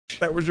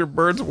That was your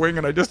bird's wing,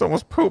 and I just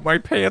almost pooped my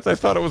pants. I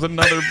thought it was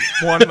another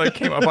one that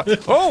came up.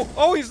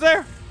 Oh, he's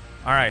there.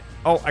 All right.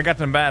 Oh, I got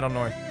some battle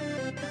noise.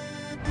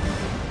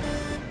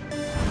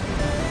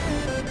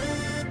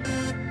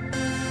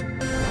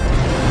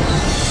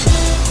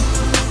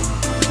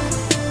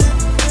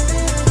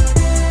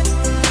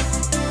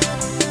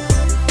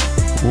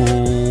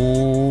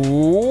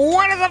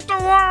 What is up, the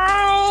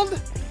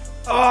world?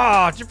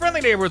 Oh, it's your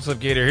friendly neighborhood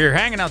Slipgator here,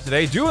 hanging out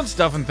today, doing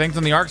stuff and things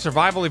on the ARK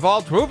Survival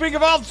Evolved Pooping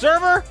Evolved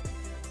server.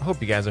 I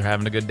hope you guys are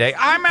having a good day.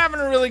 I'm having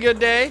a really good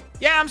day.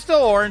 Yeah, I'm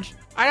still orange.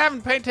 I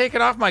haven't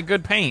taken off my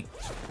good paint.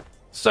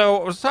 So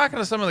I was talking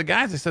to some of the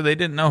guys. They said they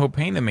didn't know who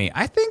painted me.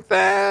 I think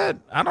that,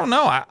 I don't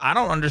know. I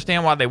don't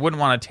understand why they wouldn't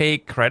want to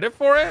take credit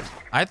for it.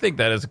 I think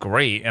that is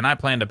great, and I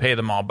plan to pay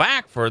them all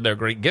back for their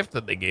great gift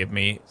that they gave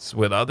me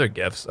with other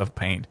gifts of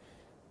paint.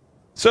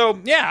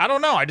 So, yeah, I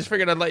don't know. I just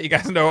figured I'd let you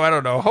guys know. I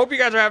don't know. Hope you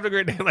guys are having a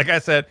great day. Like I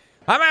said,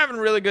 I'm having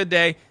a really good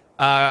day.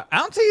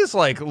 Ouncy is,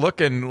 like,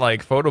 looking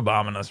like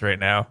photobombing us right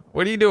now.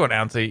 What are you doing,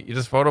 Ouncy? You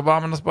just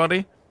photobombing us,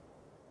 buddy?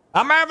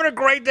 I'm having a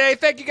great day.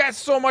 Thank you guys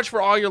so much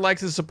for all your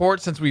likes and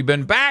support since we've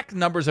been back.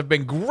 Numbers have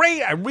been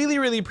great. I really,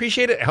 really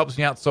appreciate it. It helps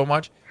me out so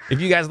much. If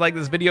you guys like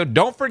this video,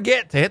 don't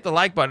forget to hit the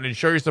like button and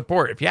show your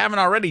support. If you haven't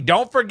already,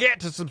 don't forget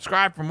to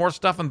subscribe for more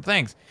stuff and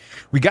things.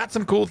 We got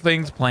some cool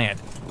things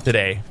planned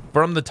today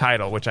from the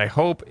title, which I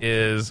hope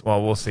is,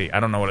 well, we'll see. I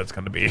don't know what it's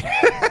going to be.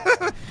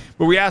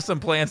 But we have some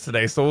plans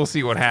today, so we'll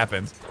see what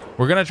happens.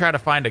 We're going to try to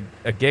find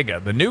a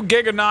Giga. The new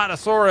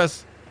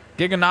Giganotosaurus.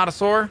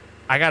 Giganotosaur?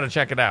 I got to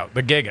check it out.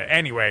 The Giga.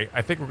 Anyway,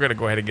 I think we're going to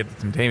go ahead and get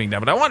some taming done.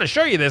 But I want to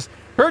show you this.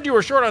 Heard you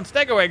were short on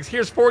stego eggs.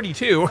 Here's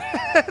 42.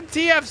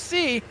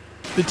 TFC.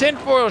 The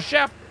tinfoil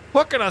chef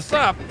hooking us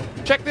up.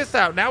 Check this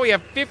out. Now we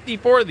have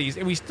 54 of these,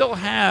 and we still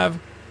have...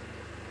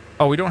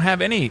 Oh, we don't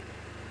have any.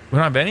 We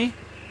don't have any?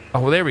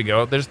 Oh, well, there we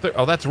go. There's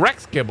oh, that's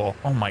Rex kibble.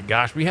 Oh, my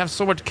gosh. We have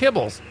so much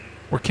kibbles.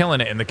 We're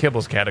killing it in the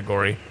kibbles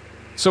category.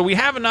 So we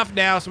have enough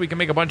now so we can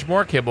make a bunch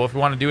more kibble if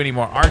we want to do any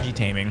more RG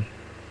taming.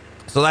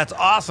 So that's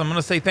awesome. I'm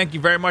going to say thank you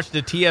very much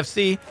to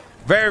TFC.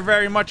 Very,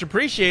 very much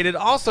appreciated.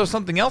 Also,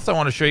 something else I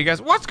want to show you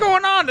guys. What's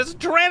going on? There's a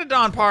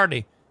Pteranodon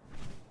party.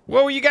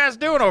 What were you guys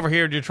doing over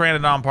here at your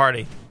Pteranodon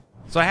party?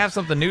 So I have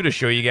something new to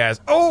show you guys.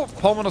 Oh,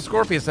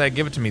 Pulmonoscorpius egg.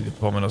 Give it to me, the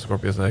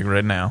Pulmonoscorpius egg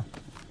right now.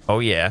 Oh,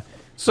 yeah.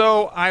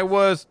 So I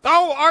was...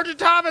 Oh,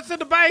 Argentavis in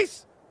the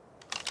base.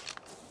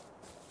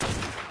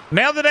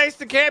 Nailed the ace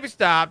that can't be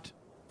stopped.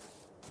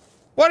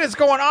 What is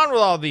going on with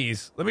all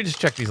these? Let me just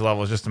check these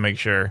levels just to make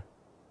sure.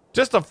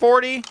 Just a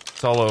 40.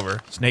 It's all over.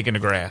 Snake in the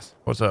grass.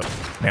 What's up?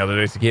 Nailed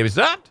the ace that can't be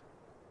stopped.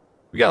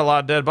 We got a lot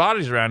of dead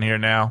bodies around here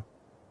now.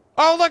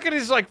 Oh, look at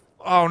his like...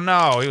 Oh,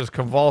 no, he was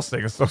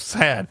convulsing. It's so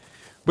sad.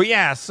 But,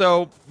 yeah,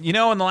 so, you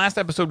know, in the last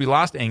episode, we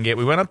lost Ingot.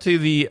 We went up to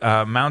the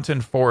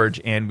mountain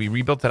forge, and we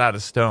rebuilt it out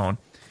of stone.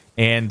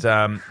 And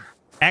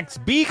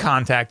XB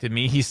contacted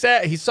me. He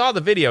said he saw the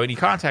video, and he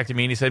contacted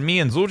me, and he said, me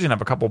and Zueljin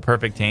have a couple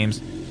perfect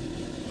tames,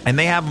 and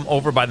they have them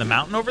over by the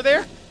mountain over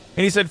there.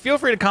 And he said, feel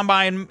free to come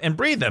by and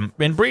breed them,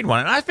 and breed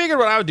one. And I figured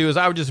what I would do is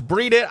I would just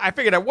breed it. I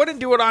figured I wouldn't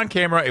do it on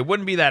camera. It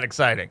wouldn't be that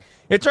exciting.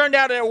 It turned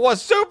out it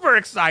was super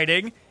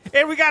exciting.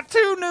 And we got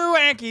two new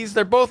Ankies.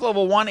 They're both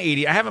level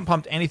 180. I haven't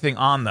pumped anything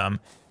on them.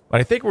 But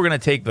I think we're going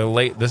to take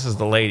the this is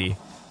the lady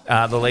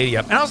up.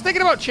 And I was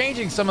thinking about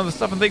changing some of the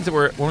stuff and things that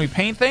when we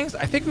paint things,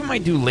 I think we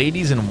might do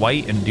ladies in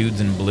white and dudes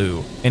in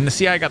blue. And to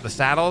see I got the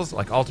saddles,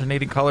 like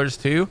alternating colors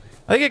too.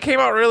 I think it came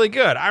out really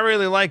good. I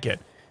really like it.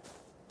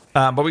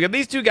 But we got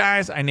these two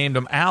guys. I named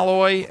them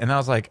Alloy, and I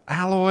was like,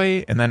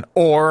 Alloy, and then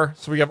Ore.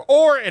 So we have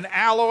Ore and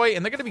Alloy,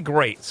 and they're going to be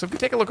great. So if we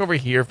take a look over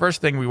here,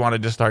 first thing we want to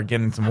just start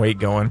getting some weight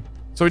going.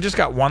 So we just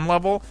got one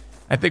level.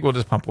 I think we'll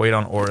just pump weight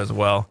on Ore as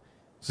well.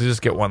 So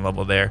just get one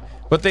level there.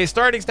 But the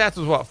starting stats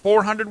was what?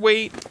 400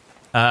 weight,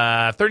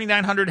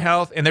 3,900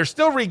 health, and they're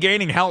still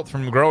regaining health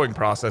from the growing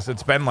process.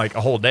 It's been like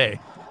a whole day.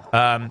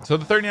 So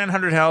the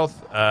 3,900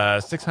 health,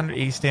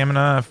 680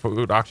 stamina,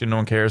 food, oxygen, no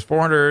one cares,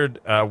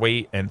 400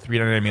 weight, and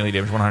 399 melee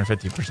damage,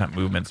 150%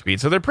 movement speed.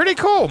 So they're pretty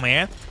cool,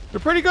 man. They're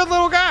pretty good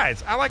little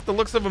guys. I like the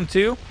looks of them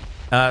too.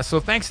 So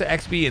thanks to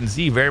XB and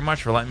Z very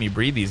much for letting me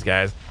breed these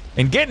guys.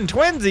 And getting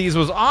twinsies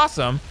was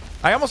awesome.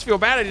 I almost feel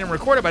bad I didn't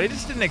record it, but I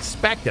just didn't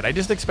expect it. I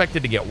just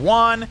expected to get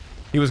one.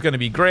 He was going to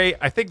be great.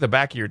 I think the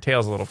back of your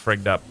tail's a little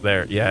frigged up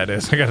there. Yeah, it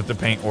is. I got to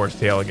paint Ore's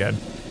tail again.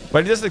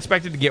 But I just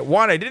expected to get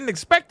one. I didn't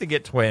expect to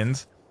get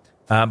twins.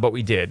 But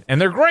we did, and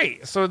they're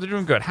great, so they're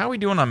doing good. How are we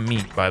doing on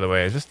meat, by the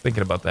way? I was just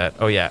thinking about that.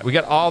 Oh, yeah, we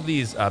got all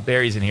these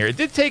berries in here. It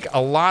did take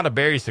a lot of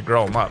berries to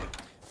grow them up.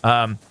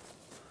 All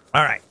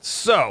right,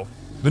 so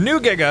the new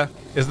Giga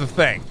is the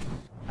thing.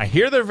 I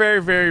hear they're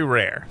very, very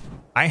rare.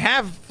 I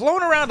have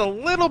flown around a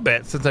little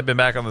bit since I've been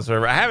back on the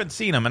server. I haven't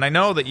seen them, and I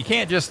know that you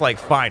can't just, like,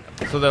 find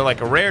them. So they're like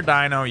a rare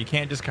dino. You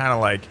can't just kind of,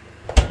 like,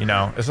 you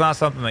know, it's not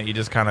something that you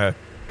just kind of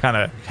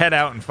head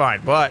out and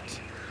find, but...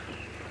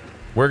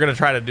 We're going to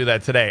try to do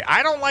that today.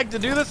 I don't like to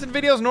do this in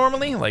videos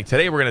normally. Like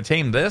today, we're going to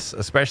tame this,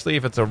 especially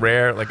if it's a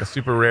rare, like a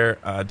super rare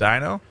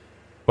dino.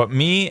 But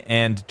me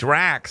and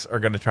Draax are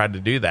going to try to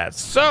do that.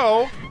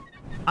 So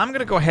I'm going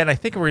to go ahead. I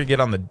think we're going to get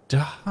on the...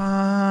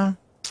 I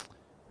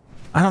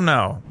don't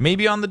know.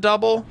 Maybe on the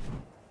double?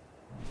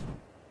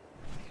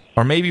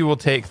 Or maybe we'll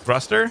take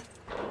thruster?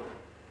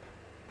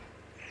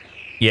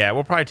 Yeah,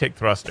 we'll probably take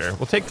thruster.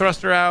 We'll take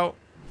thruster out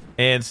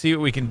and see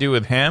what we can do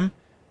with him.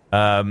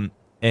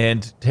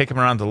 And take him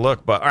around to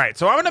look. But, all right,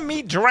 so I'm going to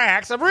meet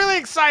Draax. I'm really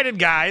excited,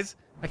 guys.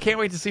 I can't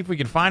wait to see if we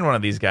can find one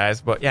of these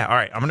guys. But, yeah, all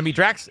right, I'm going to meet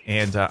Draax,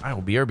 and I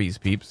will BRBs,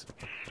 peeps.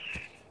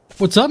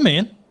 What's up,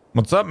 man?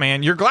 What's up,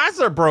 man? Your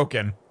glasses are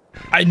broken.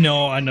 I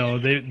know.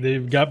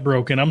 They've got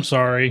broken. I'm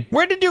sorry.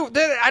 Where did you...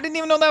 I didn't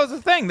even know that was a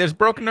thing. There's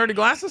broken nerdy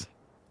glasses?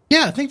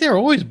 Yeah, I think they're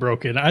always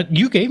broken.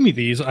 You gave me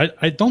these.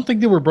 I don't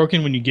think they were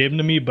broken when you gave them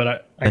to me, but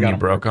I and got you them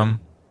broke them?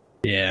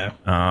 Yeah.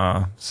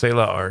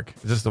 ARK.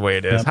 Is this the way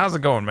it is? Yep. How's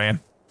it going, man?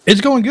 It's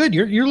going good.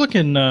 You're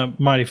looking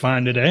mighty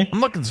fine today.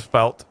 I'm looking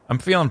svelte. I'm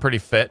feeling pretty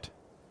fit.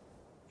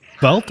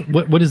 Svelte?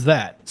 What is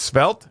that?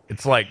 Svelte?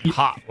 It's like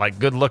hot, like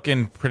good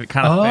looking, pretty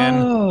kind of thin.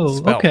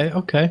 Oh,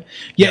 okay.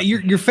 Yeah,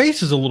 yep. Your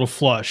face is a little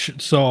flush,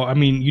 so I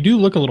mean you do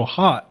look a little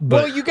hot.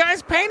 But well, you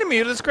guys painted me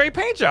with this great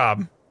paint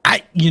job.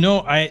 I didn't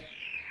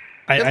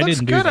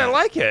do that. I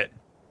like it.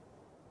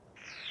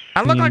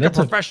 I look like a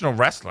professional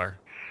wrestler.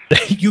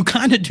 You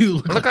kind of do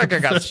look like I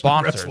got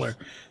sponsors. Wrestler.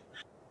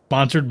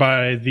 Sponsored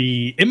by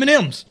the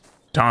M&Ms.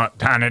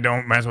 Tiny,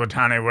 don't mess with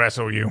Tiny,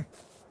 wrestle you.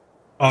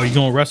 Oh, you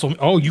gonna wrestle me?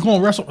 Oh, you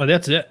gonna wrestle? Oh,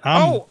 that's it. I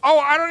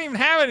don't even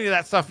have any of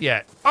that stuff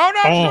yet. Oh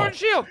no, sword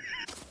shield.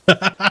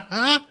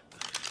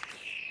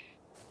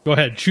 Go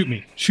ahead, shoot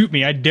me. Shoot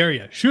me, I dare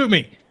you. Shoot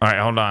me. All right,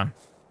 hold on.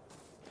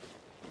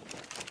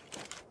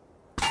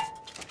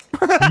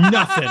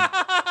 Nothing.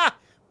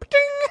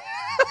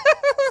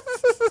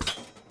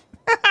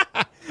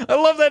 I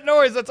love that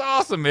noise. That's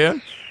awesome,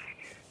 man.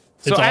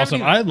 It's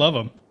awesome. I love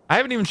them. I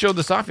haven't even showed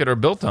this off yet or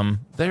built them.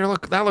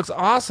 That looks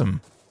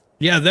awesome.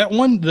 Yeah, that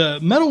one, the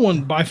metal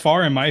one, by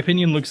far, in my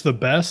opinion, looks the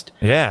best.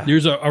 Yeah.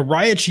 There's a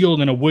riot shield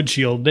and a wood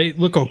shield. They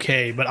look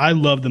okay, but I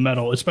love the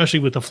metal, especially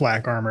with the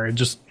flak armor. It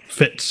just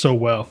fits so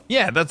well.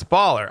 Yeah, that's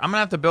baller. I'm going to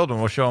have to build one.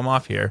 We'll show them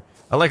off here.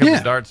 I like how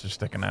the darts are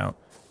sticking out.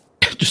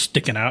 Just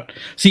sticking out.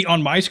 See,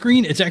 on my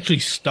screen, it's actually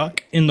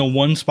stuck in the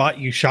one spot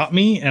you shot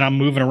me, and I'm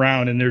moving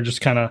around, and they're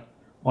just kind of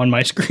on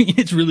my screen.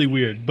 It's really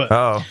weird. But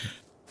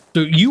so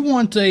you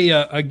want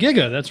a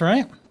Giga, that's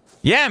right?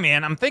 Yeah,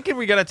 man. I'm thinking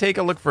we got to take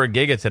a look for a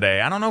Giga today.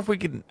 I don't know if we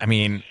could... I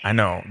mean, I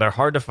know. They're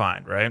hard to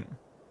find, right?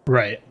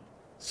 Right.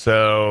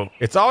 So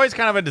it's always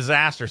kind of a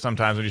disaster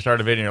sometimes when you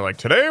start a video and you're like,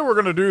 today we're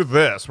going to do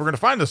this. We're going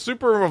to find the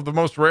super of the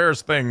most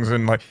rarest things.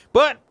 And like,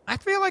 but I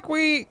feel like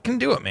we can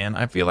do it, man.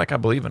 I feel like I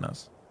believe in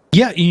us.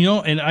 Yeah, you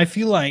know, and I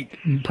feel like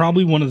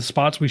probably one of the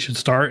spots we should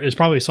start is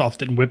probably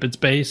Soft and Whippet's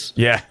base.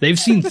 Yeah. They've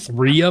seen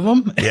 3 of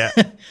them. Yeah.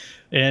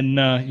 And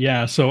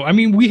yeah, so I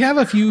mean, we have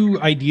a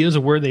few ideas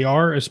of where they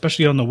are,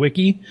 especially on the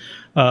wiki.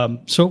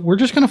 So we're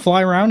just going to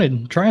fly around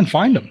and try and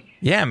find them.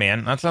 Yeah,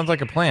 man. That sounds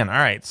like a plan. All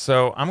right.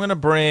 So I'm going to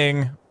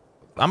bring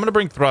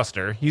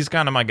Thruster. He's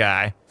kind of my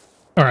guy.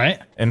 All right.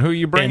 And who are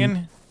you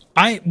bringing?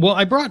 I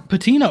brought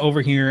Patina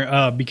over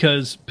here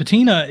because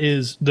Patina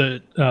is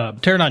the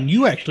pterodon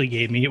you actually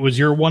gave me. It was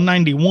your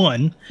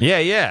 191.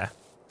 Yeah.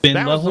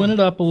 Been leveling it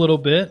up a little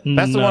bit. And,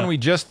 that's the one we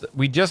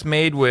just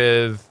made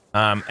with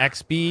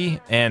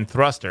XB and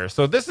Thruster.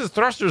 So this is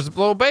Thruster's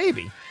little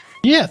baby.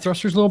 Yeah,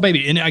 Thruster's little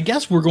baby. And I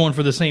guess we're going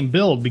for the same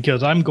build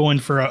because I'm going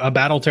for a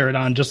battle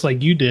pterodon just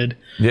like you did.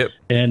 Yep.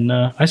 And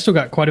I still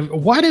got quite a...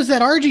 What is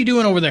that RG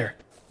doing over there?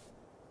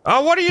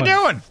 Oh, what are you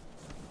doing?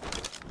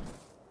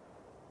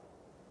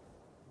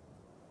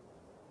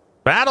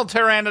 Battle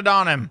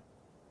Pteranodon him.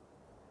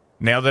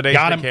 Nailed it.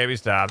 Got him. He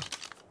stopped.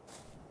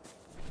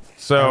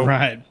 So all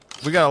right.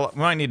 we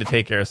might need to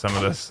take care of some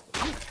of this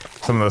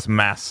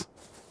mess.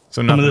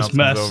 So some of this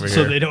mess, over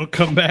so they don't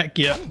come back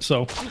yet.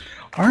 So,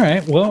 all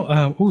right.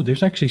 Well,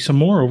 there's actually some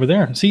more over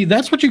there. See,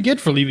 that's what you get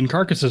for leaving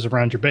carcasses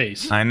around your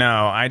base. I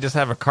know. I just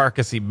have a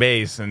carcassy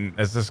base, and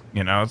it's just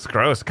it's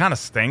gross. It kind of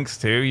stinks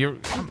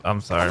too.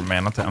 I'm sorry,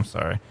 man. I'm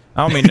sorry.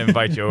 I don't mean to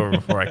invite you over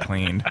before I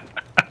cleaned.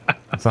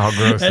 It's all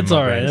gross. That's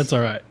all right. That's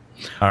all right.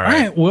 All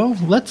right. Well,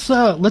 let's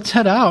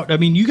head out. I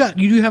mean, you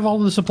do have all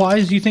the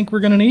supplies you think we're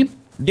gonna need?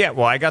 Yeah.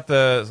 Well, I got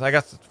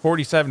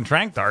 47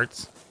 trank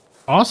darts.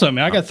 Awesome.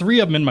 I got 3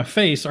 of them in my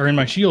face or in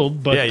my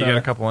shield. But yeah, you got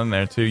a couple in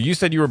there too. You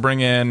said you were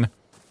bringing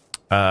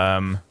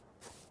plain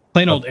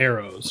old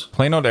arrows.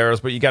 Plain old arrows,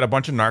 but you got a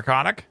bunch of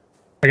narcotic.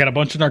 I got a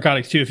bunch of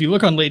narcotics too. If you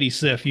look on Lady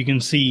Sif, you can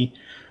see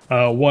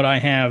what I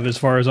have as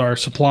far as our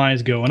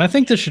supplies go, and I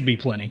think this should be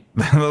plenty.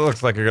 That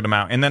looks like a good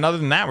amount. And then other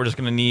than that, we're just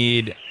going to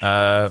need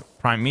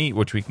prime meat,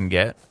 which we can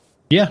get.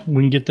 Yeah,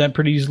 we can get that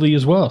pretty easily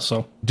as well.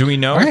 So, do we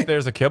know if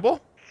there's a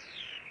kibble?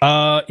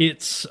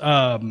 It's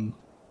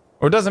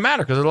or it doesn't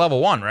matter because they're level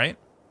 1, right?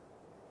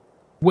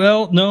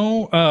 Well,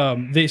 no.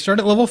 They start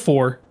at level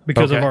 4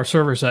 because of our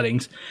server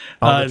settings.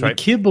 The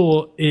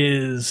kibble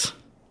is,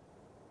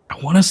 I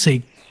want to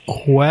say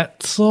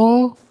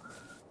Quetzal.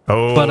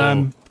 Oh, but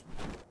I'm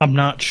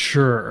not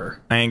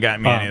sure. I ain't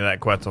got me any of that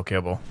Quetzal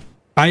kibble.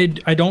 I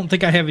don't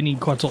think I have any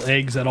Quetzal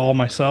eggs at all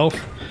myself.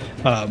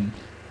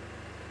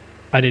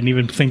 I didn't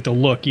even think to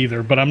look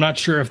either, but I'm not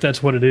sure if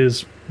that's what it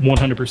is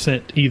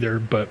 100% either,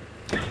 but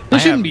it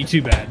shouldn't be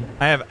too bad.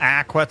 I have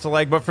a Quetzal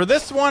egg, but for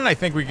this one, I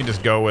think we can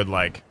just go with,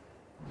 like,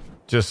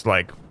 just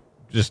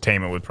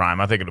tame it with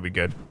Prime. I think it'll be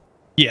good.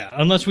 Yeah,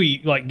 unless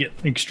we, like, get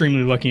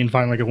extremely lucky and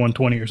find, like, a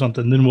 120 or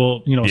something, then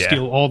we'll,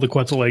 steal all the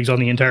Quetzal eggs on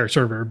the entire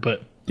server,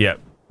 but... Yep,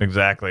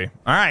 exactly.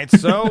 All right,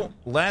 so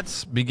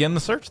let's begin the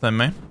search then,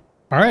 man.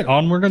 All right,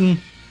 onward and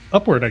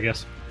upward, I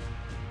guess.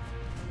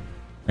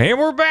 And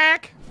we're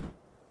back!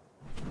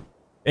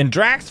 And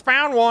Draax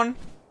found one.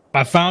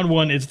 I found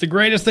one. It's the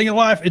greatest thing in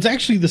life. It's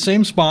actually the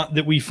same spot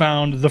that we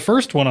found the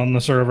first one on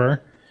the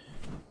server.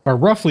 Or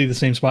roughly the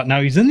same spot.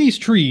 Now, he's in these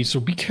trees, so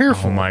be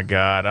careful. Oh, my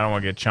God. I don't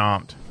want to get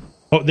chomped.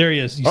 Oh, there he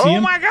is. You see him?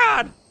 Oh, my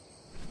God!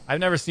 I've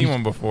never seen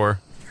one before.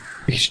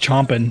 He's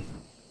chomping.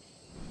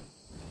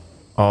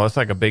 Oh, it's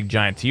like a big,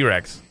 giant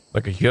T-Rex.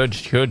 Like a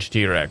huge, huge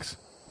T-Rex.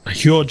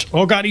 Huge.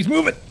 Oh, God, he's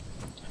moving.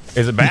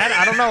 Is it bad?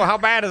 I don't know. How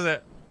bad is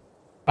it?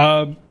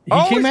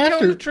 He came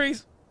after the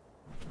trees.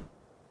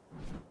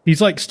 He's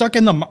like stuck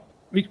in the...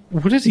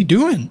 What is he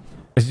doing?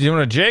 Is he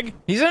doing a jig?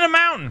 He's in a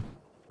mountain.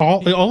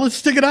 All that's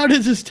sticking out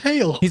is his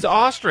tail. He's an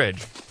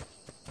ostrich.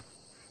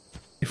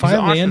 If I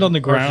land on the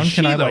ground,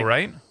 can I like...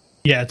 right?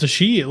 Yeah, it's a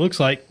she, it looks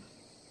like.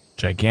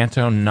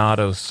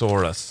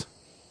 Gigantonotosaurus.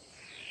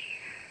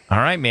 All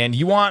right, man.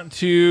 You want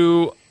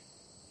to...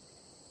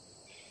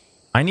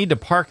 I need to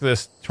park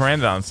this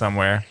pteranodon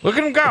somewhere. Look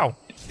at him go.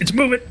 It's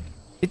moving.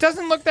 It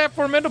doesn't look that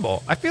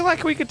formidable. I feel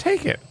like we could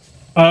take it.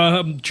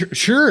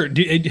 Sure.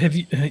 Have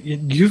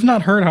you've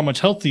not heard how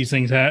much health these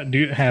things do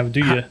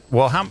you?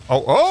 Well,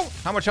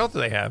 how much health do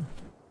they have?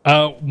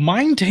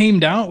 Mine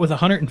tamed out with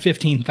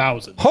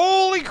 115,000.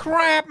 Holy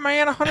crap,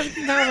 man!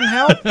 115,000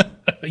 health.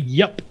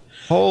 Yep.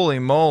 Holy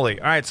moly!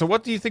 All right, so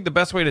what do you think the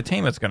best way to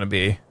tame it's going to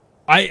be?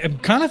 I am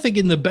kind of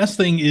thinking the best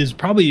thing is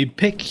probably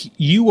pick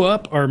you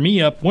up or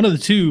me up, one of the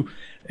two,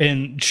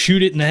 and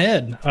shoot it in the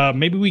head.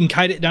 Maybe we can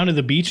kite it down to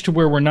the beach to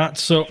where we're not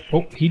so...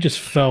 Oh, he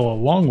just fell a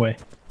long way.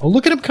 Oh,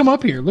 look at him come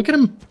up here. Look at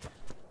him.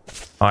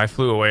 Oh, I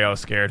flew away. I was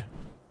scared.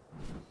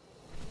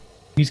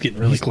 He's getting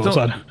really close.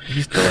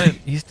 He's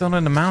still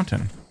in the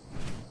mountain.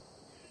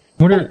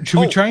 Should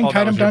we try and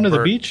kite him down to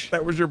the beach?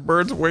 That was your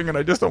bird's wing, and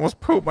I just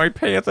almost pooped my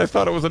pants. I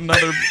thought it was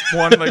another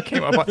one that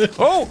came up.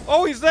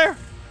 Oh, he's there.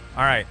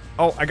 All right.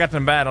 Oh, I got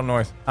some bad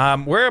noise.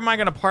 Where am I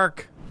going to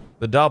park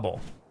the double?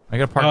 I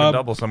got to park the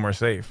double somewhere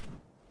safe.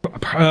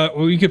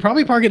 Well, you could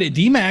probably park it at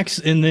DMac's,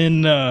 and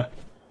then I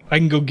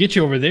can go get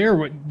you over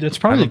there. That's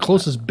probably the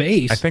closest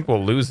base. I think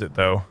we'll lose it,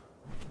 though.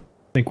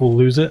 Think we'll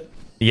lose it?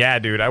 Yeah,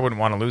 dude. I wouldn't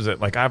want to lose it.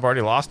 Like, I've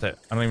already lost it.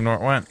 I don't even know where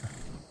it went.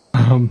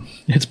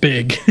 It's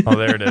big. Oh,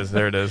 there it is.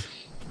 There it is.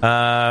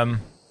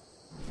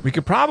 We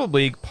could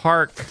probably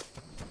park...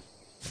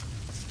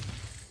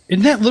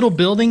 Isn't that little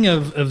building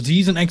of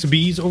Z's and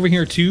XB's over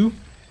here, too?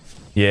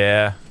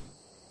 Yeah.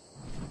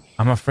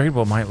 I'm afraid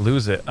we might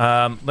lose it.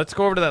 Let's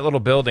go over to that little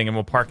building, and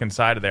we'll park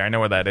inside of there. I know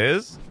where that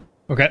is.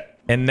 Okay.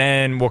 And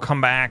then we'll come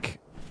back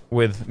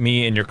with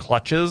me in your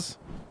clutches.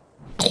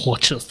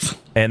 Clutches.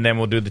 And then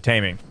we'll do the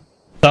taming.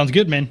 Sounds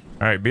good, man.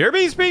 All right,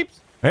 BRBs, peeps.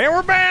 And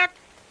we're back.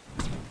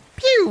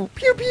 Pew,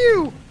 pew,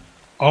 pew.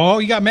 Oh,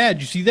 you got mad.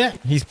 You see that?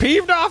 He's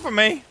peeved off of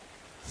me.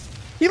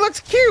 He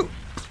looks cute.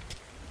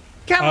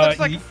 Kind of looks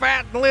like a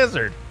fat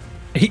lizard.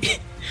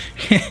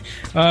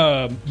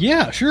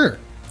 Yeah, sure.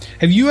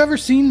 Have you ever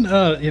seen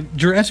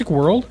Jurassic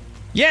World?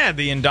 Yeah,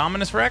 the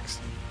Indominus Rex.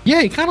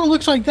 Yeah, he kind of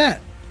looks like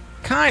that.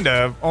 Kind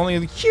of,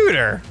 only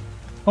cuter.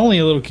 Only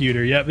a little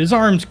cuter, yep. His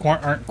arms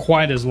aren't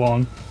quite as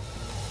long.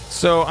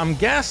 So I'm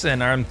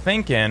guessing, or I'm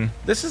thinking,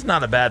 this is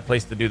not a bad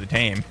place to do the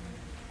tame.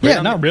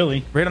 Yeah, not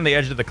really. Right on the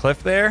edge of the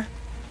cliff there.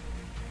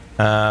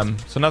 So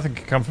nothing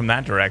can come from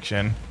that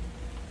direction.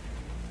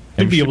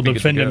 Should be able to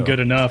defend him good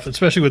enough,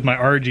 especially with my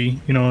RG,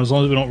 as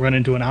long as we don't run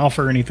into an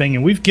alpha or anything,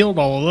 and we've killed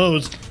all of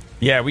those.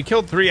 Yeah, we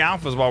killed 3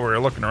 alphas while we were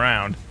looking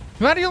around.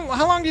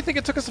 How long do you think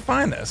it took us to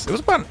find this? It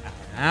was about an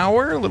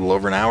hour, a little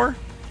over an hour.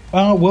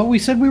 Well, we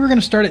said we were going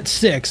to start at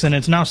 6, and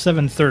it's now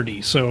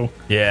 7:30, so...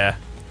 Yeah.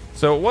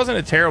 So it wasn't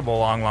a terrible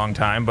long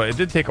time, but it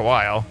did take a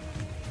while.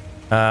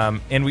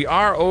 And we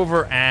are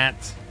over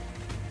at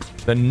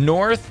the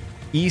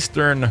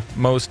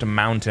northeasternmost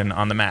mountain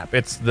on the map.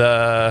 It's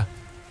the...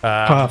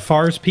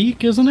 Fars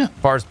Peak, isn't it?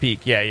 Fars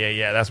Peak,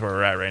 yeah. That's where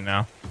we're at right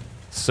now.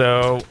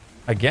 So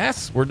I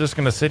guess we're just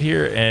going to sit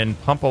here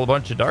and pump a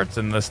bunch of darts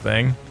in this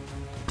thing.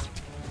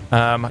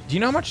 Do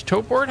you know how much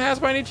tote board has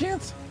by any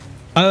chance?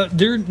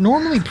 They're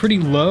normally pretty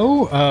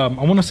low. I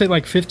want to say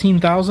like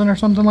 15,000 or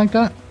something like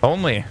that.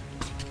 Only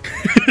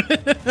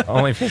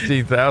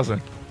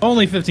 15,000.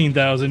 Only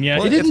 15,000, yeah.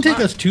 Well, it didn't take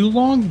us too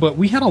long, but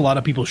we had a lot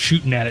of people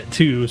shooting at it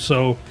too.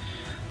 So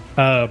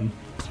 2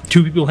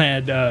 people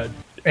had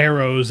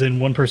arrows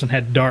and 1 person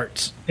had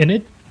darts, and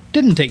it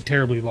didn't take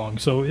terribly long,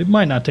 so it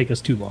might not take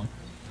us too long.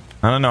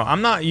 I don't know.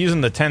 I'm not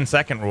using the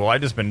 10-second rule.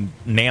 I've just been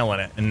nailing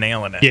it.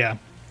 Yeah.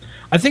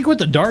 I think with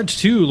the darts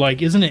too,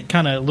 like, isn't it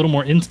kind of a little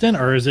more instant,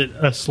 or is it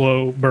a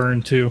slow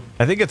burn too?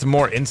 I think it's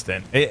more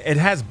instant. It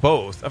has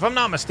both. If I'm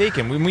not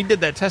mistaken, when we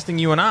did that testing,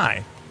 you and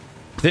I,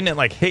 Didn't it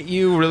like hit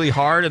you really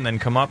hard and then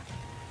come up?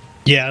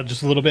 Yeah,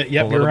 just a little bit.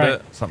 Yep, you're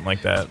right. Something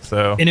like that.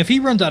 So, and if he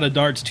runs out of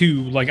darts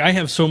too, like I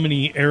have so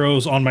many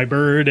arrows on my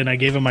bird, and I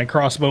gave him my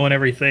crossbow and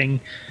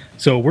everything,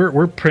 so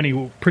we're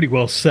pretty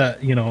well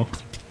set, you know.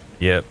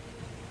 Yep.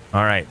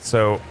 All right.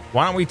 So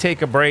why don't we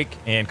take a break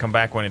and come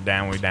back when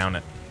we down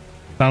it?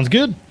 Sounds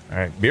good. All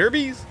right,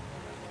 BRBs.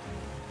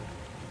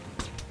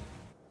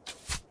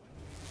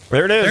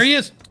 There it is. There he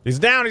is. He's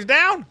down. He's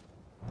down.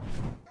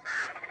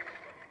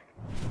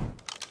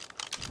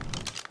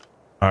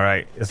 All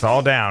right, it's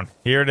all down.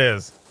 Here it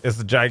is. It's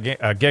the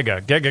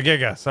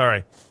Giga.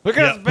 Sorry. Look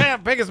at how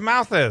big his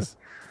mouth is.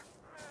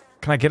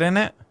 Can I get in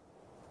it?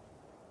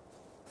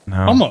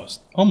 No.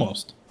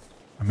 Almost.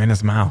 I'm in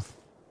his mouth.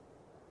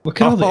 Look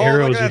at all the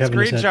arrows look at you that have in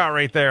his head. screenshot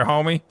right there,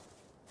 homie.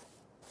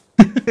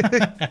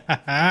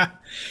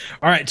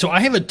 All right, so I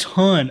have an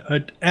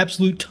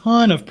absolute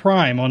ton of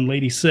prime on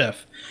Lady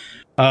Sif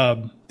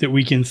that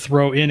we can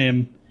throw in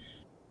him.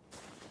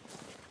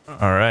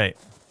 All right.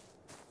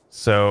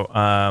 So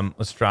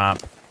let's drop.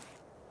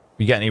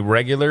 You got any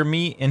regular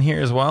meat in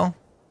here as well?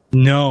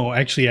 No,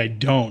 actually I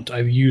don't.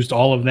 I've used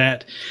all of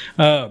that.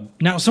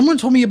 Now, someone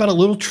told me about a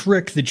little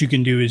trick that you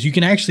can do is you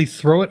can actually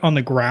throw it on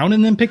the ground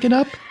and then pick it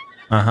up.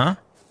 Uh-huh.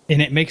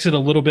 And it makes it a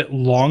little bit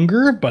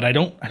longer, but I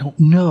don't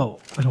know.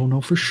 I don't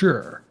know for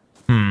sure.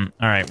 All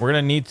right, we're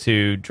going to need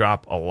to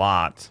drop a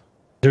lot.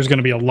 There's going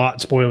to be a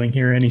lot spoiling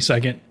here any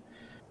second.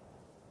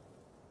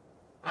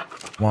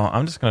 Well,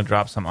 I'm just going to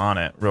drop some on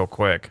it real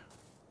quick.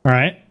 All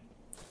right.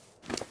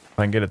 If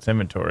I can get its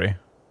inventory.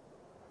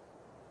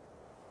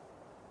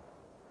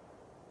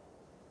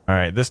 All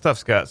right,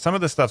 some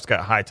of this stuff's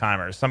got high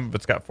timers. Some of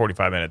it's got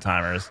 45-minute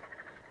timers.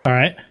 All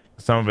right.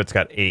 Some of it's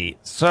got 8.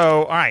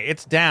 So, all right,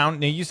 it's down.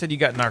 Now, you said you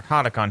got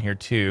narcotic on here,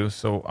 too.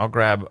 So, I'll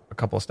grab a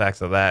couple of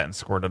stacks of that and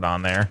squirt it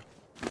on there.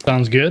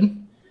 Sounds good.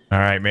 All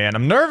right, man.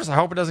 I'm nervous. I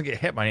hope it doesn't get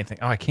hit by anything.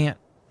 Oh, I can't.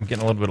 I'm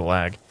getting a little bit of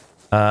lag.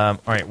 All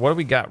right, what do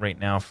we got right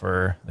now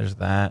for... There's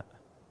that.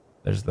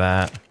 There's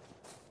that.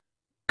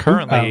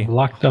 Currently...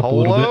 locked up a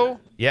little bit.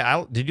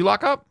 Yeah, did you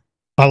lock up?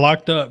 I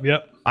locked up,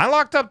 yep. I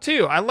locked up,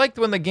 too. I like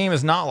when the game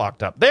is not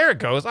locked up. There it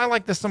goes. I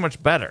like this so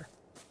much better.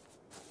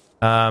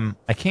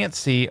 I can't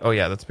see. Oh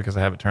yeah, that's because I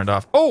have it turned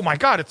off. Oh my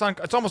god, it's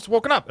almost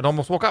woken up. It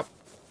almost woke up.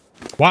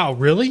 Wow,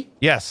 really?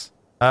 Yes.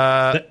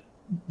 That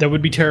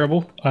would be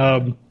terrible.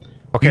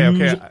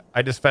 Okay.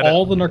 I just fed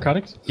all the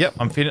narcotics. Yep,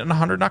 I'm feeding it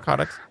 100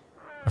 narcotics.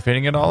 I'm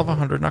feeding it all of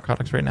 100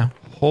 narcotics right now.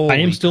 Holy I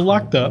am still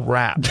locked up.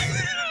 Crap.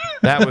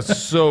 That was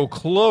so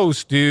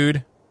close,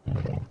 dude.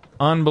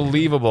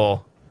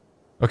 Unbelievable.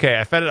 Okay,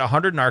 I fed it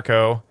 100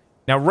 narco.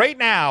 Now, right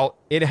now,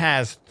 it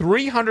has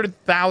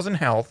 300,000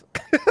 health.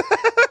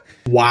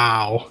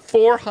 Wow.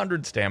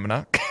 400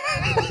 stamina.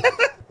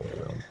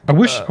 I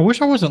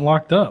wish I wasn't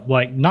locked up.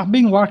 Like, not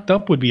being locked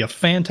up would be a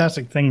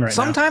fantastic thing right now.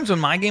 Sometimes when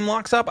my game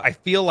locks up, I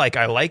feel like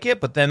I like it,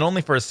 but then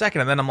only for a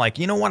second, and then I'm like,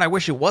 you know what? I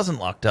wish it wasn't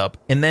locked up.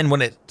 And then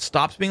when it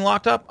stops being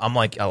locked up, I'm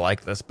like, I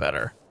like this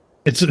better.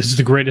 It's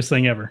the greatest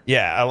thing ever.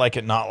 Yeah, I like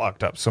it not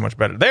locked up so much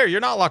better. There,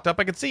 you're not locked up.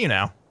 I can see you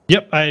now.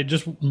 Yep, I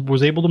just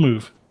was able to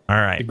move. All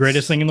right. The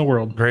greatest thing in the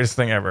world. Greatest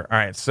thing ever. All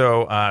right,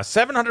 so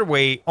 700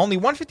 weight, only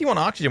 151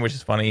 oxygen, which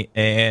is funny,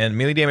 and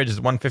melee damage is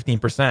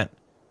 115%,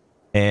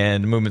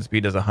 and movement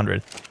speed is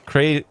 100.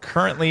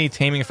 Currently,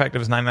 taming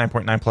effective is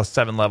 99.9 plus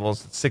 7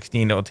 levels.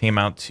 16, it'll tame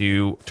out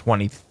to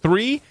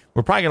 23.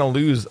 We're probably going to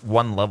lose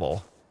 1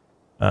 level.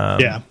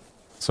 Yeah.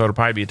 So it'll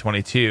probably be a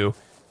 22.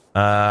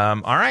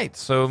 All right,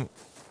 so...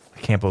 I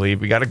can't believe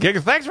we got a gig.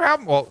 Thanks for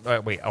helping. Well,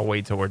 wait, I'll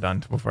wait till we're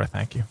done before I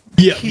thank you.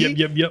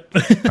 Yep.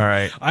 All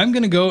right. I'm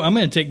going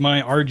to take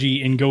my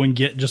RG and go and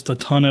get just a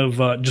ton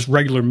of just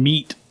regular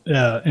meat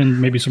and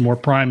maybe some more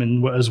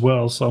prime as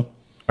well. So,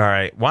 all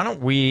right. Why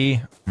don't we...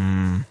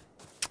 I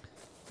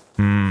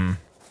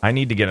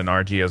need to get an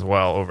RG as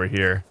well over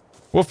here.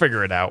 We'll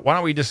figure it out. Why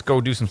don't we just go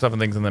do some stuff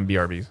and things and then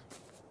BRBs?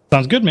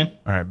 Sounds good, man.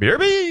 All right,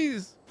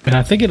 BRBs. And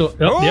I think it'll...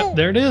 Oh, yep,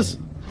 there it is.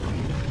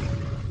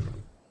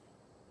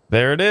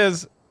 There it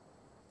is.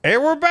 Hey,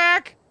 we're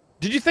back.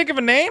 Did you think of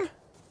a name?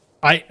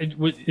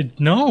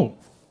 No.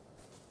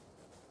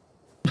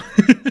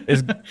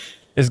 Is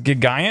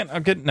Gigiant a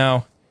good?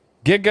 No.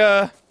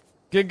 Giga.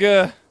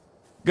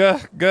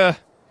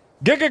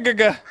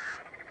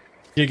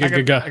 I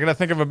gotta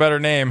think of a better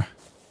name.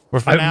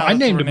 I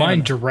named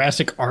mine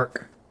Jurassic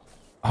Ark.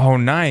 Oh,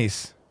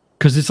 nice.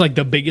 Because it's like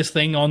the biggest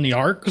thing on the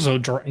Ark.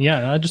 So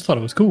yeah, I just thought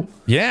it was cool.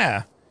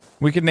 Yeah,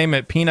 we could name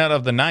it Peanut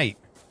of the Night.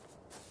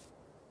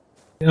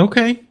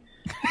 Okay.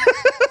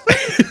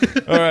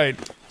 All right.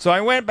 So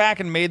I went back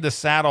and made the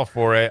saddle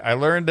for it. I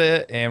learned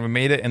it and we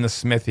made it in the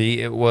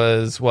smithy. It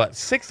was what,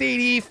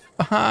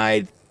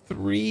 685,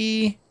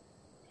 3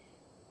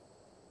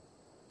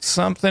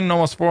 something,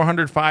 almost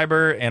 400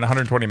 fiber and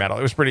 120 metal.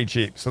 It was pretty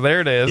cheap. So there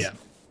it is. Yeah.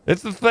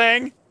 It's the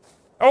thing.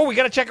 Oh, we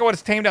got to check out what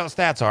its tamed out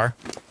stats are.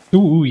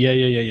 Ooh,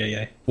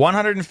 yeah.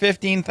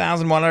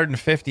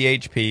 115,150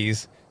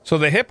 HPs. So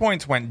the hit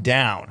points went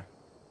down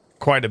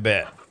quite a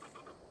bit.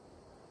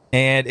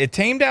 And it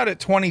tamed out at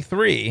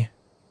 23.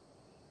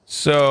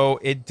 So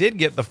it did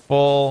get the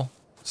full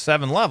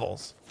 7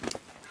 levels.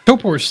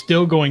 Topor is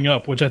still going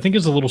up, which I think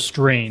is a little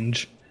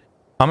strange.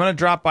 I'm going to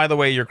drop, by the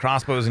way, your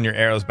crossbows and your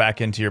arrows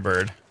back into your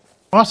bird.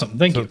 Awesome.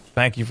 Thank you.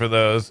 Thank you for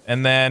those.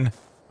 And then,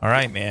 all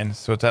right, man.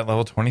 So it's at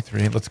level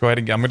 23. Let's go ahead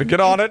and I'm going to get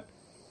on it.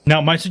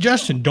 Now, my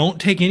suggestion,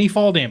 don't take any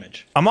fall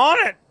damage. I'm on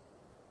it.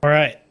 All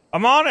right.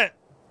 I'm on it.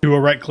 Do a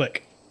right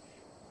click.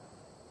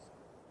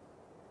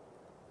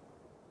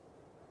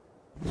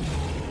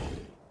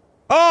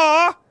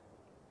 Oh,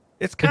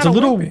 it's kind of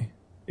wimpy.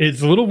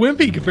 It's a little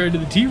wimpy compared to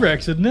the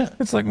T-Rex, isn't it?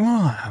 It's like,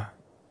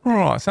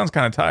 oh, it sounds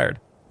kind of tired.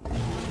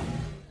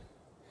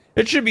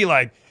 It should be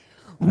like,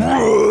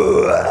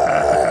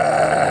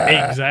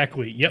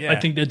 exactly. Yep, yeah. I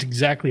think that's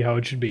exactly how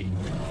it should be.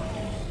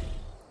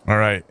 All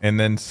right, and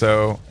then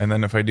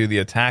if I do the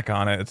attack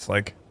on it, it's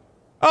like,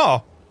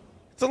 oh,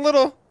 it's a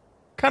little,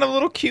 kind of a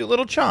little cute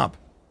little chomp.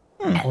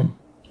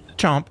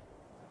 Chomp.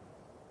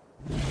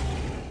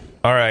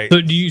 All right. So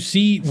do you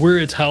see where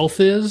its health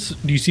is?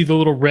 Do you see the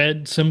little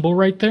red symbol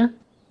right there?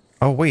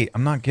 Oh, wait,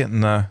 I'm not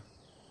getting the...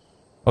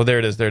 Oh, there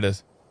it is, there it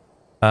is.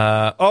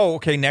 Oh,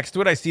 okay, next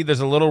to it, I see there's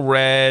a little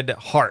red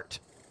heart.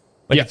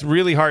 Like, It's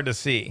really hard to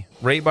see.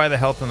 Right by the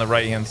health on the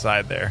right-hand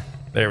side there.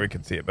 There, we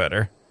can see it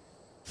better.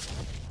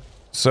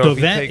 So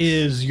that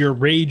is your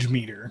rage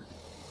meter.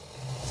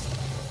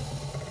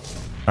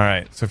 All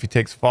right, so if he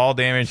takes fall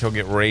damage, he'll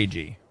get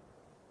ragey.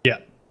 Yeah.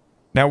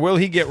 Now, will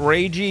he get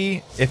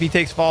ragey if he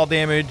takes fall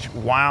damage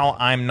while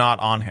I'm not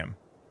on him?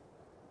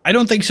 I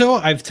don't think so.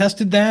 I've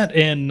tested that,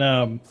 and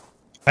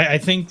I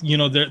think, you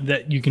know,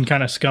 that you can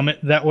kind of scum it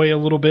that way a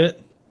little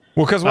bit.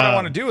 Well, because what I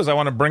want to do is I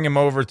want to bring him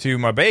over to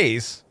my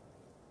base.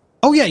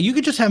 Oh, yeah, you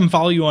could just have him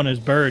follow you on his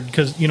bird,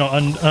 because, you know,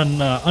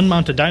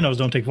 unmounted dinos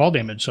don't take fall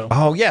damage, so...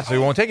 Oh, yeah, so he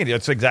won't take it.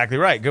 That's exactly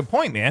right. Good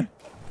point, man.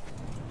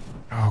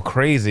 Oh,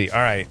 crazy.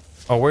 All right.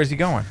 Oh, where's he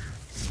going?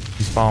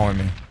 He's following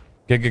me.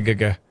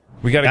 Giga.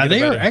 We got to get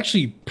they are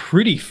actually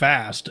pretty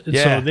fast,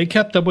 so they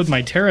kept up with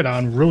my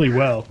pterodon really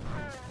well.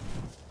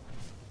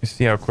 You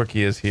see how quick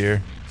he is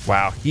here?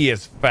 Wow, he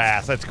is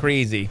fast. That's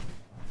crazy.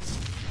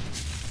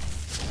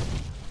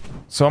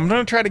 So I'm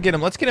going to try to get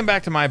him. Let's get him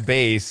back to my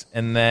base,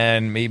 and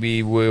then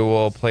maybe we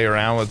will play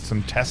around with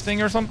some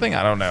testing or something.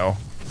 I don't know.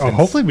 Oh,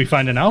 hopefully we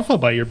find an alpha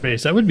by your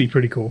base. That would be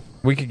pretty cool.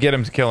 We could get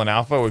him to kill an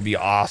alpha. It would be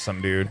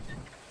awesome, dude.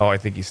 Oh, I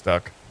think he's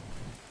stuck.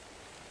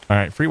 All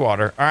right, free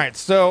water. All right,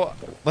 so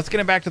let's get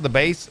him back to the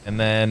base, and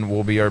then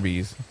we'll be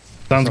RBs.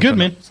 Sounds good,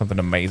 man. Something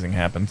amazing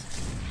happens.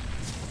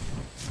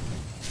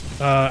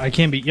 I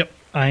can be. Yep,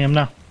 I am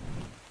now.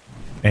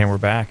 And we're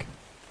back.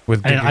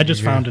 And I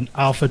just found an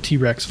alpha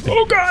T-Rex.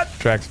 Oh, God!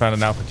 Draax found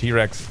an alpha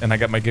T-Rex, and I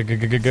got my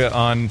giga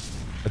on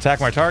attack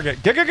my target.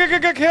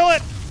 Giga, kill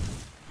it!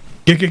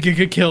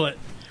 Giga, kill it.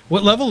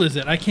 What level is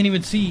it? I can't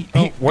even see.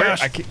 Oh, where?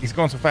 He's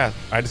going so fast.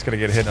 I just got to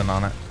get a hit in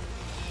on it.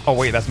 Oh,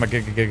 wait, that's my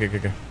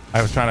giga.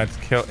 I was trying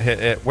to hit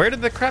it. Where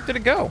did the crap did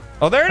it go?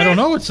 Oh, there it is. I don't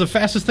know. It's the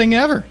fastest thing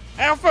ever.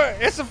 Alpha,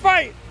 it's a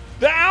fight.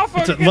 The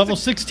alpha. It's at level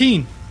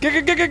 16.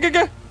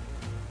 Giga.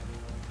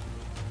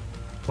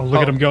 Oh,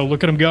 look at him go.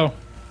 Look at him go.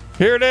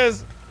 Here it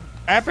is.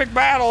 Epic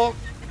battle.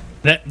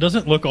 That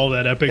doesn't look all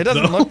that epic, It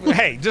doesn't though. look...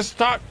 Hey, just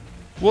talk.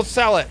 We'll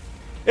sell it.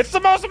 It's the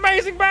most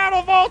amazing battle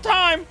of all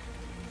time.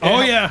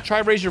 Oh, yeah.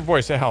 Try raise your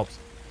voice. It helps.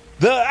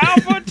 The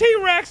alpha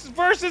T-Rex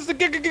versus the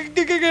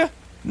giga.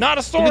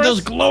 Notosaurus. Look at those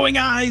glowing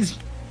eyes.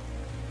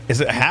 Is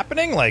it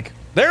happening? Like,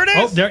 there it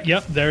is. Oh,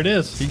 there it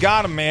is. You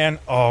got him, man.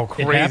 Oh,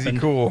 crazy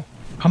cool.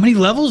 How many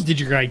levels did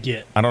your guy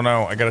get? I don't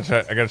know. I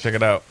gotta check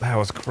it out. That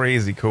was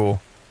crazy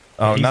cool.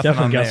 Oh, He's nothing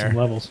definitely on got there. some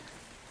levels.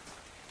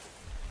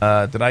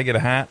 Did I get a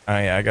hat? Oh,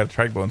 yeah, I got a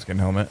trike bone skin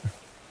helmet.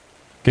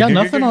 Got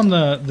nothing on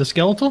the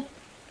skeletal?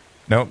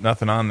 Nope,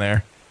 nothing on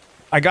there.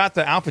 I got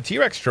the Alpha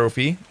T-Rex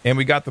trophy, and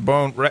we got the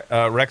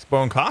Rex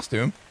bone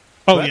costume.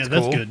 Oh, yeah,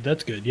 that's good.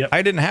 That's good. Yep.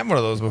 I didn't have one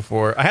of those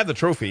before. I had the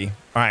trophy.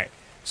 All right.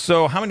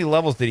 So how many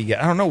levels did he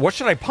get? I don't know. What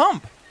should I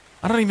pump?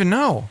 I don't even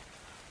know.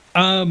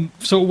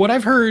 So what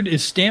I've heard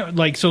is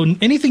so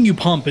anything you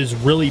pump is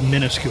really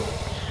minuscule.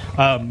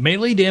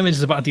 Melee damage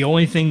is about the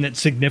only thing that's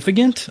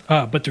significant,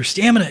 but their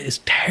stamina is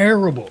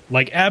terrible,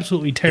 like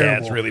absolutely terrible. Yeah,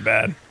 it's really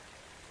bad.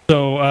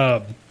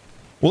 So,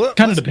 well, it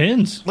kind of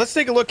depends. Let's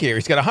take a look here.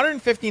 He's got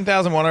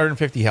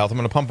 115,150 health. I'm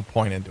going to pump a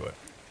point into it.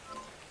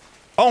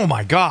 Oh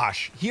my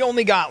gosh, he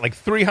only got like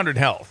 300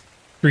 health.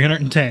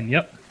 310.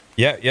 Yep.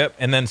 Yep.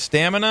 And then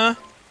stamina,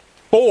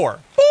 4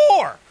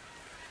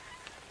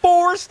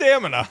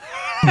 stamina.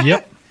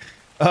 Yep.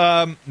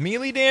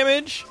 Melee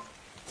damage,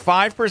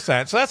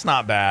 5%. So that's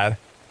not bad.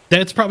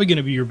 That's probably going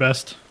to be your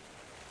best.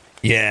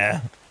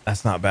 Yeah,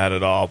 that's not bad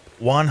at all.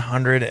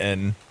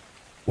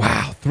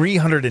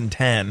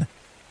 310.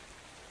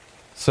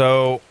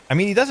 So, I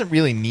mean, he doesn't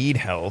really need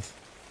health.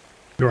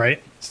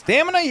 Right.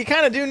 Stamina, you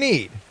kind of do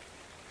need.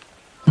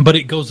 But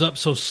it goes up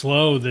so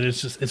slow that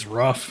it's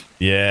rough.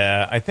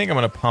 Yeah, I think I'm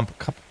going to pump a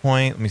couple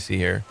points. Let me see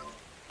here.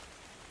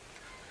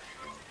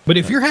 But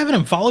if you're having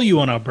him follow you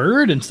on a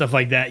bird and stuff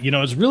like that, you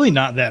know, it's really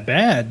not that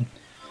bad.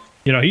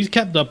 You know, he's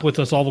kept up with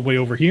us all the way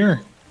over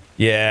here.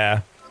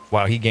 Yeah.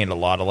 Wow, he gained a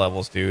lot of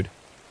levels, dude.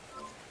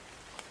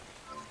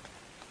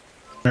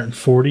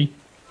 140.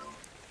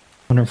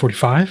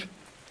 145.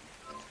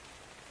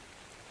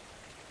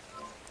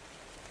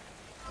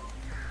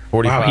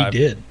 45. Wow, he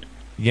did.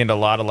 He gained a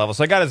lot of levels.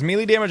 So I got his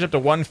melee damage up to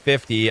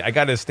 150. I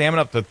got his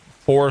stamina up to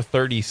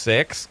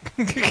 436.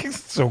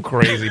 So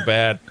crazy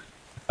bad.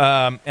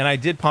 And I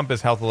did pump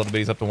his health a little bit.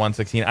 He's up to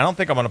 116. I don't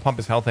think I'm going to pump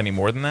his health any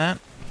more than that.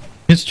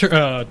 His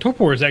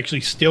torpor is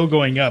actually still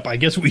going up. I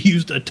guess we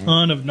used a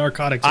ton of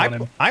narcotics on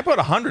him. I put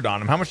 100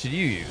 on him. How much did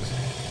you use?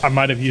 I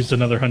might have used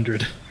another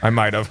 100. I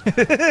might have.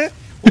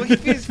 Well,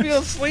 he's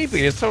feeling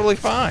sleepy. It's totally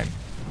fine.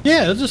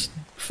 Yeah, it'll just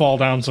fall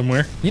down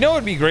somewhere. You know what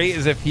would be great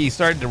is if he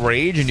started to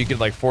rage and you could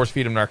like force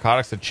feed him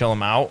narcotics to chill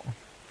him out.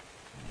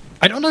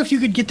 I don't know if you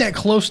could get that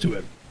close to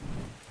him.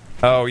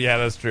 Oh yeah,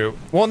 that's true.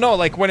 Well, no,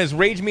 like when his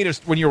rage meter,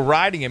 when you're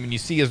riding him and you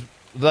see his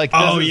like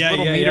does his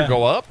little meter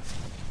go up.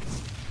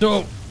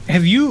 So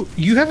have you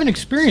haven't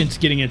experienced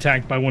getting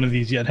attacked by one of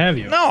these yet, have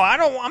you? No, I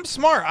don't. I'm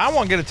smart. I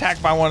won't get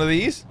attacked by one of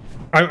these.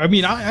 I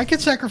mean, I could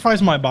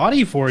sacrifice my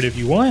body for it if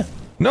you want.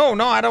 No,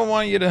 I don't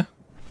want you to.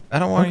 I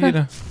don't want you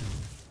to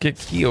get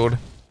killed.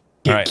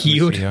 Get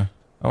killed?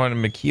 I want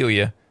him to kill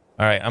you.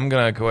 All right, I'm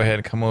gonna go ahead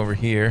and come over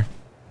here.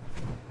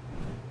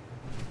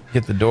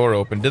 Get the door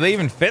open. Do they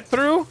even fit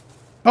through?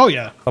 Oh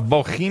yeah. A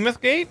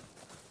behemoth gate?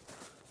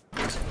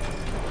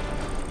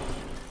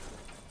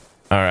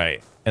 All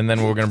right. And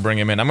then we're going to bring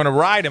him in. I'm going to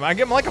ride him. I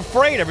get like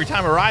afraid every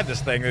time I ride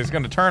this thing. It's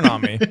going to turn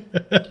on me.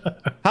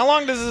 How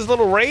long does this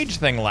little rage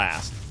thing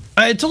last?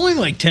 It's only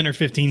like 10 or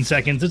 15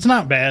 seconds. It's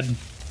not bad.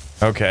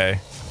 Okay.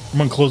 I'm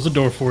going to close the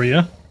door for you.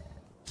 All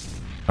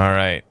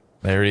right.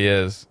 There he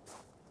is.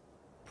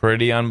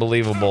 Pretty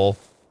unbelievable.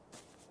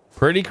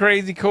 Pretty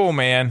crazy cool,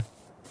 man.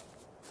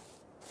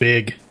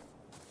 Big.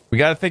 We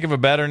got to think of a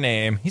better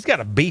name. He's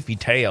got a beefy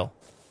tail.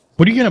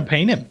 What are you going to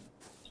paint him?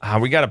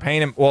 We got to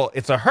paint him. Well,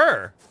 it's a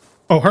her.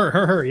 Oh,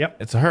 her, yep.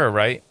 It's a her,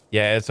 right?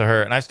 Yeah, it's a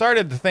her. And I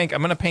started to think, I'm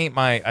going to paint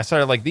I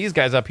started like these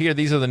guys up here.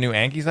 These are the new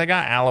Ankies I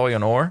got, alloy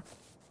and ore.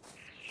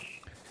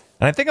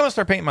 And I think I'm going to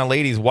start painting my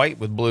ladies white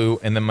with blue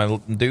and then my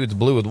dudes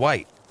blue with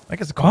white. I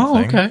think it's a cool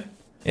thing. Okay.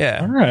 Yeah.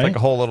 All right. It's like a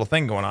whole little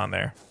thing going on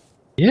there.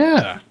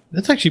 Yeah.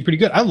 That's actually pretty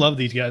good. I love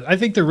these guys. I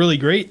think they're really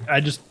great.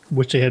 I just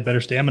wish they had better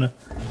stamina.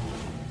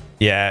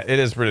 Yeah, it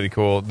is really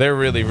cool. They're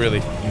really,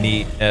 really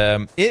neat.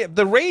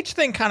 The rage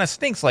thing kind of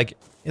stinks. Like,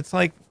 it's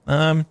like,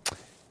 it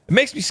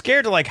makes me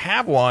scared to like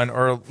have one,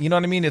 or you know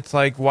what I mean? It's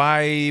like,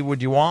 why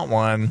would you want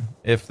one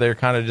if they're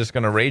kind of just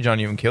going to rage on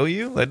you and kill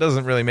you? That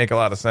doesn't really make a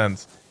lot of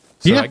sense.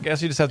 So yeah. I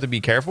guess you just have to be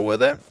careful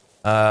with it.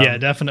 Yeah,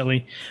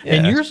 definitely. Yeah.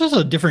 And yours is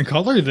a different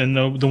color than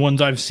the ones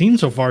I've seen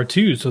so far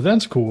too, so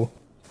that's cool.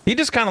 He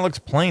just kind of looks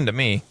plain to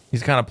me.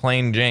 He's kind of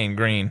plain Jane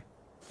green.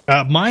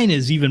 Mine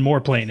is even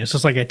more plain. It's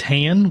just like a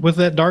tan with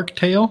that dark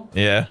tail.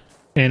 Yeah.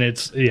 And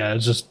it's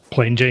just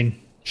plain Jane.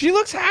 She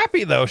looks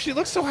happy, though. She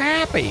looks so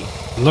happy.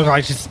 Look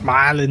like she's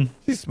smiling.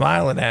 She's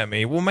smiling at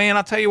me. Well, man,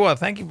 I'll tell you what.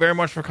 Thank you very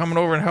much for coming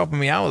over and helping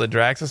me out with it,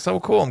 Draax. It's so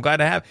cool. I'm glad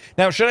to have.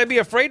 Now, should I be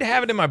afraid to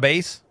have it in my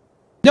base?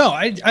 No,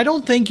 I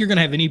don't think you're going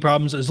to have any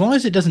problems as long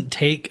as it doesn't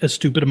take a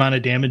stupid amount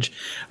of damage.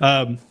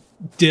 Well,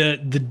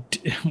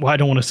 I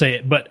don't want to say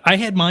it, but I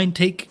had mine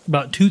take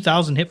about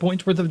 2,000 hit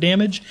points worth of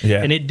damage,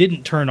 and it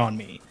didn't turn on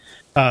me.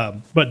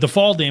 But the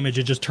fall damage,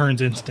 it just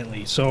turns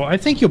instantly. So I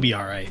think you'll be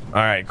all right. All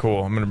right,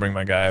 cool. I'm going to bring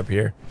my guy up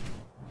here.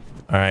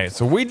 All right,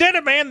 so we did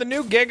it, man. The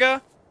new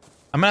Giga.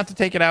 I'm going to have to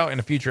take it out in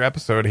a future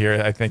episode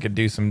here. I think, and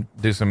do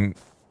some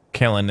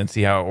killing and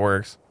see how it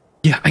works.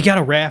 Yeah, I got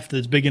a raft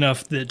that's big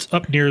enough that's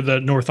up near the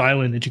North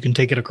Island that you can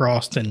take it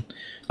across and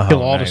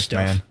kill all the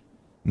stuff. Man.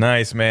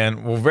 Nice,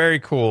 man. Well, very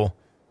cool.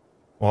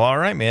 Well, all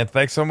right, man.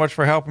 Thanks so much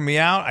for helping me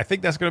out. I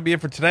think that's going to be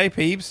it for today,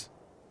 peeps.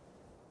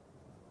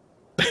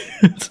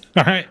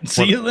 All right.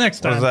 See you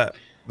next time. What is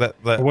that?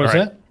 What is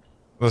that?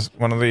 This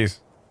one of these.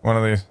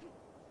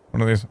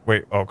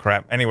 Wait. Oh,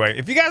 crap. Anyway,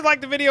 if you guys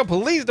liked the video,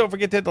 please don't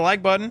forget to hit the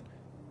like button.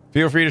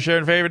 Feel free to share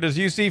and favorite as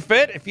you see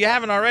fit. If you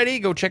haven't already,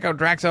 go check out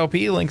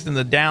DraaxLP. Links in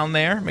the down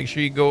there. Make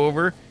sure you go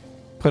over,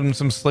 put him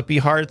some slippy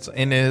hearts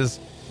in his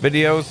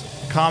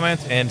videos,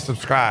 comments, and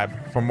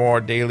subscribe for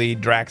more daily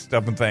Draax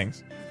stuff and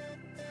things.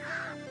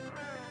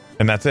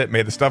 And that's it.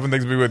 May the stuff and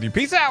things be with you.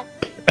 Peace out.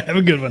 Have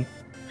a good one.